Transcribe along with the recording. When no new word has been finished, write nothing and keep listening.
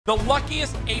The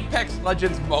luckiest Apex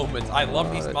Legends moments. I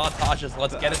love these montages.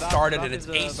 Let's get it started. And it's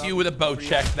ACU with a bow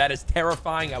check. That is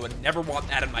terrifying. I would never want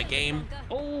that in my game.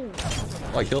 Oh,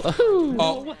 I killed.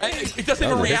 Oh, it doesn't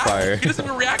even react. It doesn't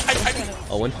even react.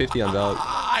 Oh, 150 on Valk.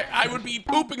 I would be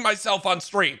pooping myself on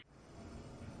stream.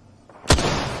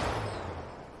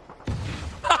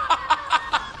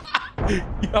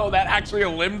 Yo, that actually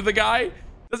limbed the guy.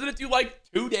 Doesn't it do like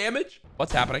 2 damage?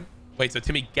 What's happening? Wait, so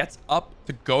Timmy gets up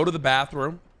to go to the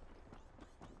bathroom.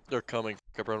 they're coming.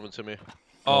 Kept running with Timmy.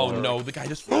 Oh no, the guy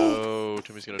just. Oh,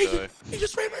 Timmy's gonna die. He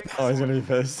just ran right past. Oh, he's gonna be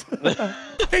pissed.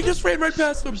 He just ran right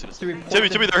past him. Timmy,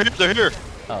 they're here. They're here.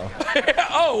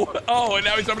 Oh. oh, and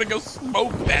now he's gonna go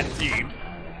smoke that team.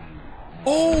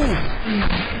 Oh,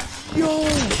 yo,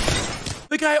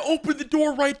 the guy opened the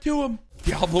door right to him.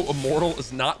 Diablo Immortal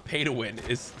is not pay to win.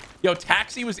 Yo,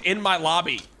 Taxi was in my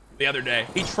lobby the other day.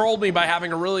 He trolled me by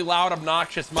having a really loud,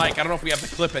 obnoxious mic. I don't know if we have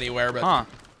the clip anywhere, but. Huh.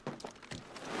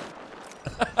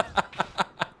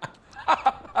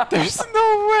 There's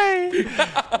no way.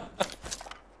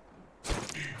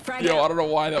 Yo, I don't know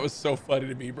why that was so funny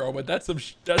to me, bro, but that's some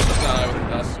that's something I would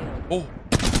have done. Oh,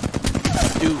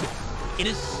 dude, it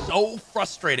is so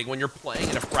frustrating when you're playing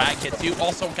and a frag hits you.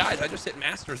 Also, guys, I just hit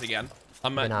Masters again.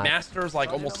 I'm at Masters,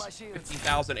 like almost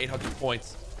 15,800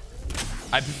 points.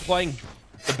 I've been playing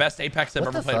the best Apex I've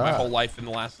ever played in my whole life in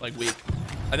the last like week.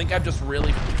 I think I've just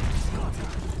really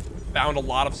found a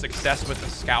lot of success with the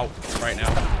scout right now.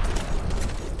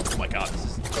 Oh my god, this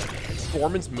is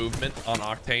Storman's movement on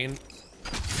Octane.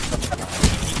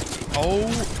 Oh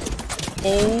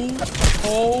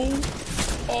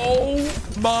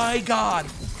my god.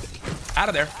 Out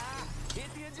of there.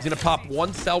 He's gonna pop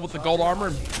 1 cell with the gold armor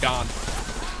and gone.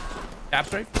 Tap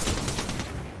straight.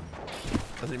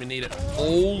 Doesn't even need it.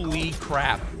 Holy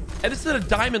crap. And this is a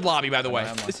diamond lobby, by the way.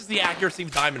 This is the accuracy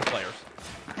of diamond players.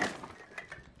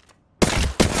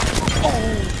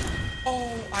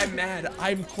 Oh, I'm mad.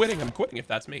 I'm quitting if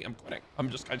that's me. I'm quitting. I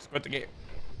just quit the game.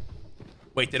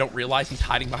 Wait, they don't realize he's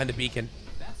hiding behind the beacon.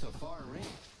 That's a far range.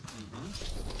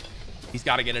 He's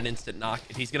got to get an instant knock.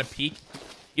 If he's gonna peek,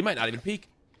 he might not even peek.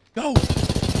 Go.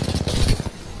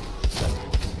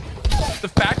 The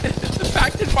fact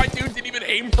that my dude didn't even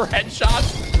aim for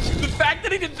headshots. The fact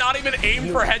that he did not even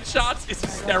aim for headshots is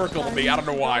hysterical to me. I don't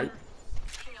know why.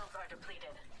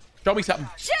 Show me something.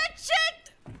 Shit!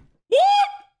 What?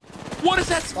 What is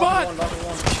that spot?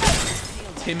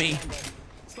 Timmy.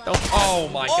 Oh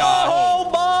my god. Oh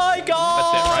my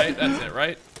god. That's it,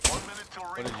 right?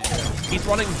 He's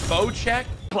running bow check.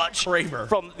 Clutch Kramer.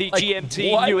 from the Like,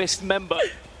 GMT what? newest member.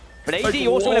 But AD Like,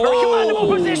 also in a very whoa.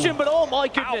 commandable position, but oh my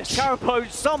goodness,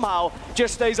 Carapace somehow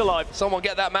just stays alive. Someone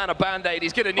get that man a band-aid.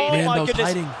 He's gonna need Oh it. my Rambo's goodness.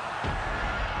 hiding.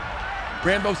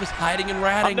 Rambo's just hiding and I'm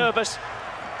ratting. nervous.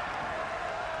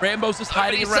 Rambo's just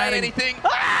hiding and Nobody say ratting. anything.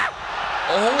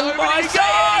 Oh Nobody my say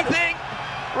god! anything.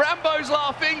 Rambo's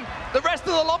laughing. The rest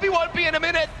of the lobby won't be in a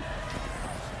minute.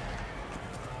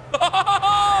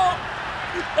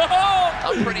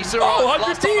 I'm pretty sure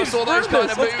last time I saw those kind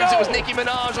of moves, it was Nicki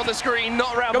Minaj on the screen,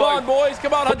 not Rambo. Come on, boys.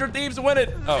 Come on, 100 Thieves to win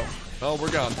it. Oh, well,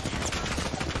 we're gone.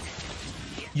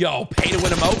 Yo, pay to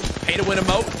win emote. Pay to win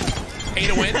emote. Pay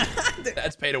to win.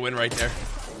 That's pay to win right there.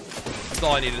 That's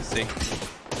all I needed to see.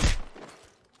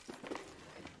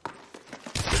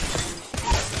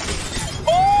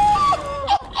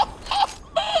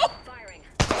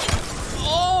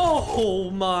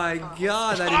 Oh my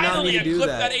god, I did not mean to do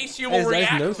that. That ACU will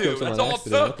react to. That's all it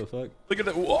took. What the fuck? Look at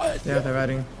that. What? Yeah, they're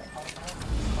riding.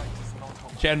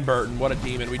 Jen Burton, what a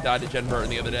demon. We died to Jen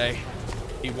Burton the other day.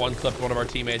 He one clipped one of our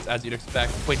teammates, as you'd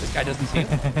expect. Wait, this guy doesn't see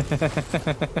him?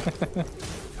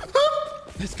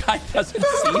 This guy doesn't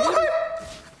see him?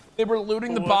 They were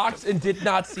looting the box and did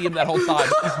not see him that whole time.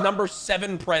 He's number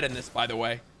 7 pred in this, by the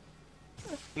way.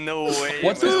 No way.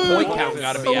 What's his point count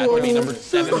gotta be at to be number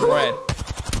 7 pred?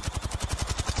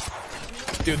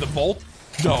 Dude, the Volt?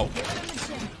 No.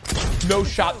 No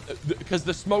shot, because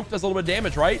the smoke does a little bit of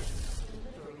damage, right?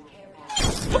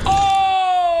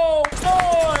 Oh,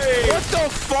 boy! What the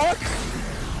fuck?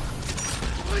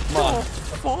 What the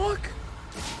fuck?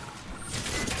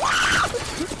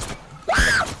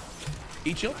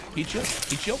 Heat shield, heat shield,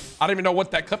 heat shield. I don't even know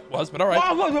what that clip was, but all right.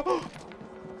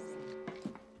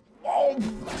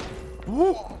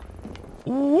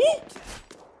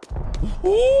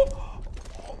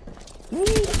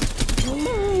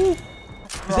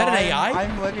 Is that an AI?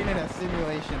 I'm living in a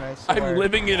simulation, I swear. I'm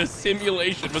living in a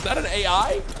simulation. Was that an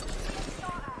AI?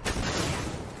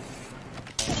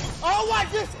 Oh, I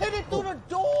just hit it through the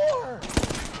door!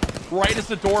 Right as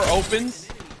the door opens.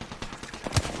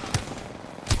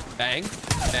 Bang,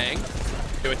 bang.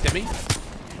 Do it, Timmy.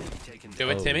 Do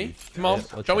it, Timmy. Come on.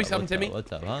 Show me something, Timmy.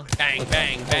 What's up, huh? Bang,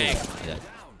 bang, bang. Yeah.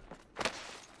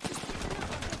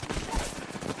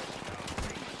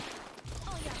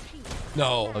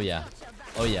 No. Oh, yeah.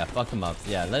 Oh, yeah. Fuck him up.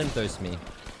 Yeah, let him thirst me.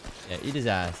 Yeah, eat his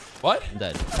ass. What? I'm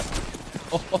dead.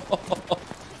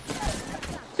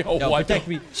 Yo, Yo, what? protect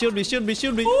me. Shield me, shield me,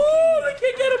 shield me. Oh, I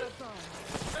can't get him.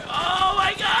 Oh,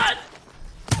 my God.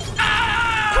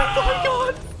 Ah! Oh, my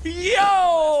God.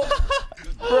 Yo.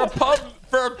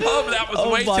 For a pub, that was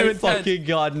way too intense. Oh, my fucking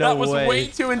God, no way. That was way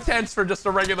too intense for just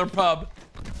a regular pub.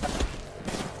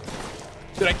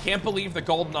 Dude, I can't believe the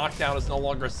gold knockdown is no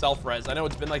longer self-res. I know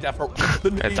it's been like that for...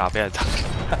 It's top, yeah, it's top.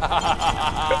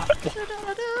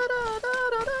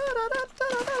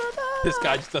 This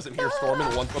guy just doesn't hear Storm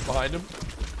and 1 foot behind him.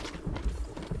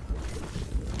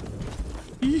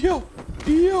 Yo,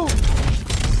 yo,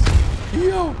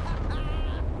 yo.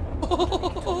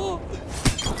 Oh,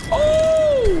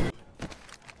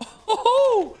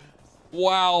 oh,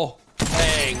 wow.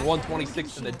 Dang,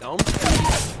 126 to the dome.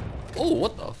 Oh,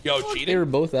 what the Yo, fuck? cheating? They were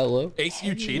both that low. Ace,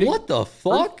 you cheating? What the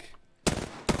fuck?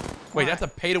 Wait, that's a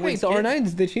pay to win. Wait, the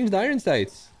R9s, they changed the iron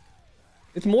sights.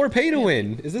 It's more pay to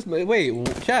win. Is this, wait,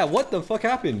 chat, what the fuck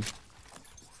happened?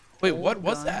 Wait, what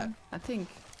was that? I think.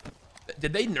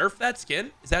 Did they nerf that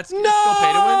skin? Is that skin still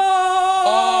pay to win?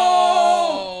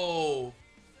 Oh!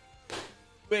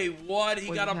 Wait, what?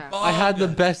 He got a bug. I had the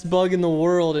best bug in the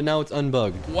world and now it's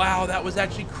unbugged. Wow, that was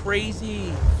actually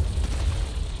crazy.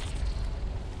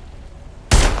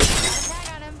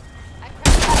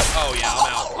 Oh yeah,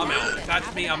 I'm out. I'm out.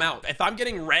 That's me. I'm out. If I'm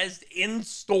getting rezzed in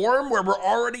Storm where we're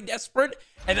already desperate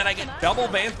and then I get double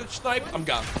vantage snipe, I'm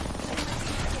gone.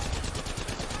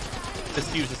 This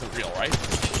fuse isn't real, right?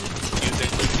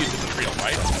 This fuse isn't real,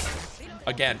 right?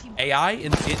 Again, AI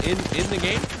in the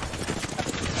game.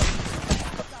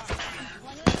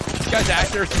 This guy's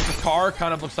actor since the car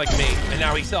kind of looks like me, and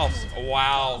now he sells.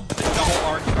 Wow, the double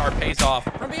arc car pays off.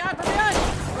 From behind, from behind.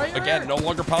 Right here. Again, no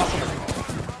longer possible.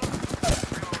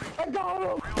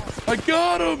 I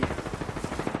got him!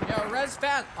 Yo, res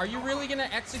fast. Are you really gonna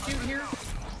execute here?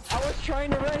 I was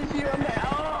trying to raise you on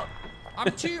that.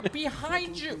 I'm too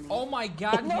behind you. Oh my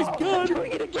God, he's Good.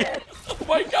 Doing it again. Oh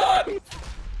my God!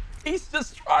 He's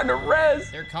just trying to res.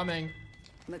 They're coming.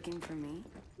 Looking for me?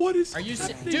 What is? Are you,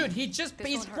 dude? He's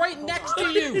right next to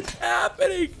you. What is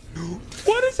happening?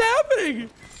 What is happening?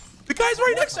 The guy's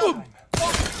right next to him.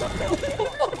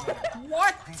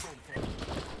 What?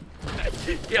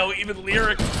 Yo, even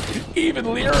lyric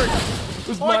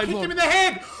was I mind kicked blowing. him in the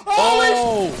head.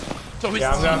 Oh! So his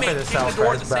Yeah, I'm going for teammate the kicked the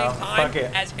door at the same self-res, bro. time Fuck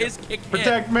it. as his kick hit.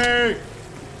 Protect me!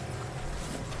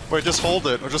 Wait, just hold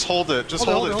it. Or just hold it. Just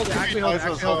hold it. Actually hold it.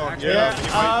 Yeah,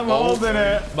 I'm holding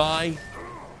it. My.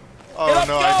 Oh Get up,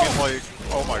 no, go! I mean like,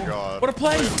 oh my god. What a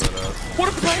play! Wait a minute. What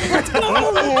a play! Let's go!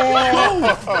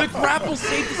 The grapple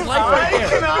saved his life I right there.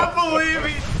 cannot believe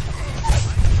it.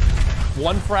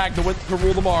 One frag to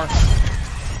rule the bar.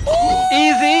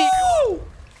 Easy.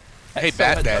 Hey,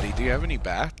 Bat Daddy, do you have any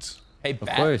bats? Hey,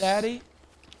 Bat course. Daddy.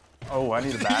 Oh, I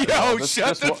need a bat. Yo,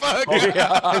 shut the fuck up.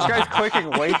 This guy's clicking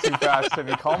way too fast to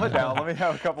me. Calm it down. Let me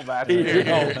have a couple bats.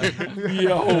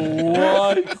 Yo,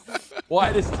 what?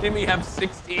 Why does Timmy have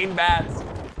 16 bats?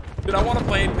 Dude, I want to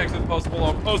play Apex with Post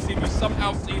below. Post, if you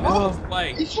somehow see this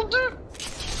play.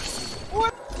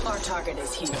 Our target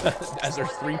is here. As there's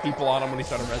 3 people on him when he's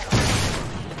trying to rescue.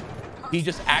 He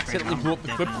just accidentally blew up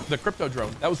the crypto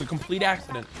drone. That was a complete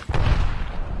accident.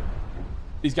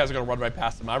 These guys are going to run right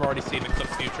past him. I'm already seeing the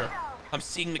clip's future. I'm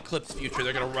seeing the clip's future.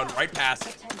 They're going to run right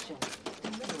past.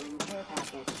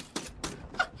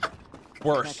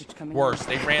 Worse. Worse.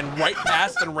 They ran right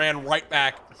past and ran right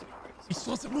back. He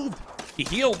still hasn't moved. He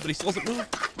healed, but he still hasn't moved.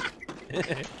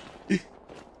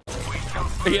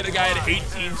 He had a guy at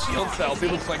 18 shield cells. He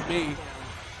looks like me.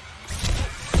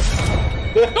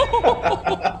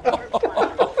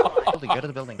 Go to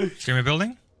the building. Streamer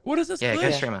building? What is this Yeah, glitch?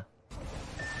 go streamer.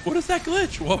 What is that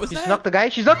glitch? What was that? Knocked the guy.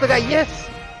 She's knocked the guy. Yes.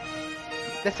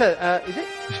 That's a. Is it?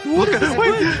 What is this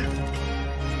glitch?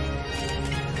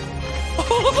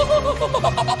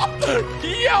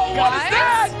 Yo, what is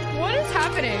that? What is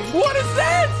happening? What is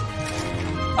that?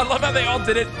 I love how they all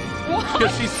did it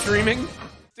because she's streaming.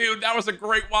 Dude, that was a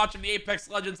great watch of the Apex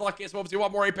Legends Luckiest moments. If you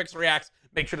want more Apex reacts,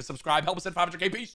 make sure to subscribe. Help us at 500K. Peace.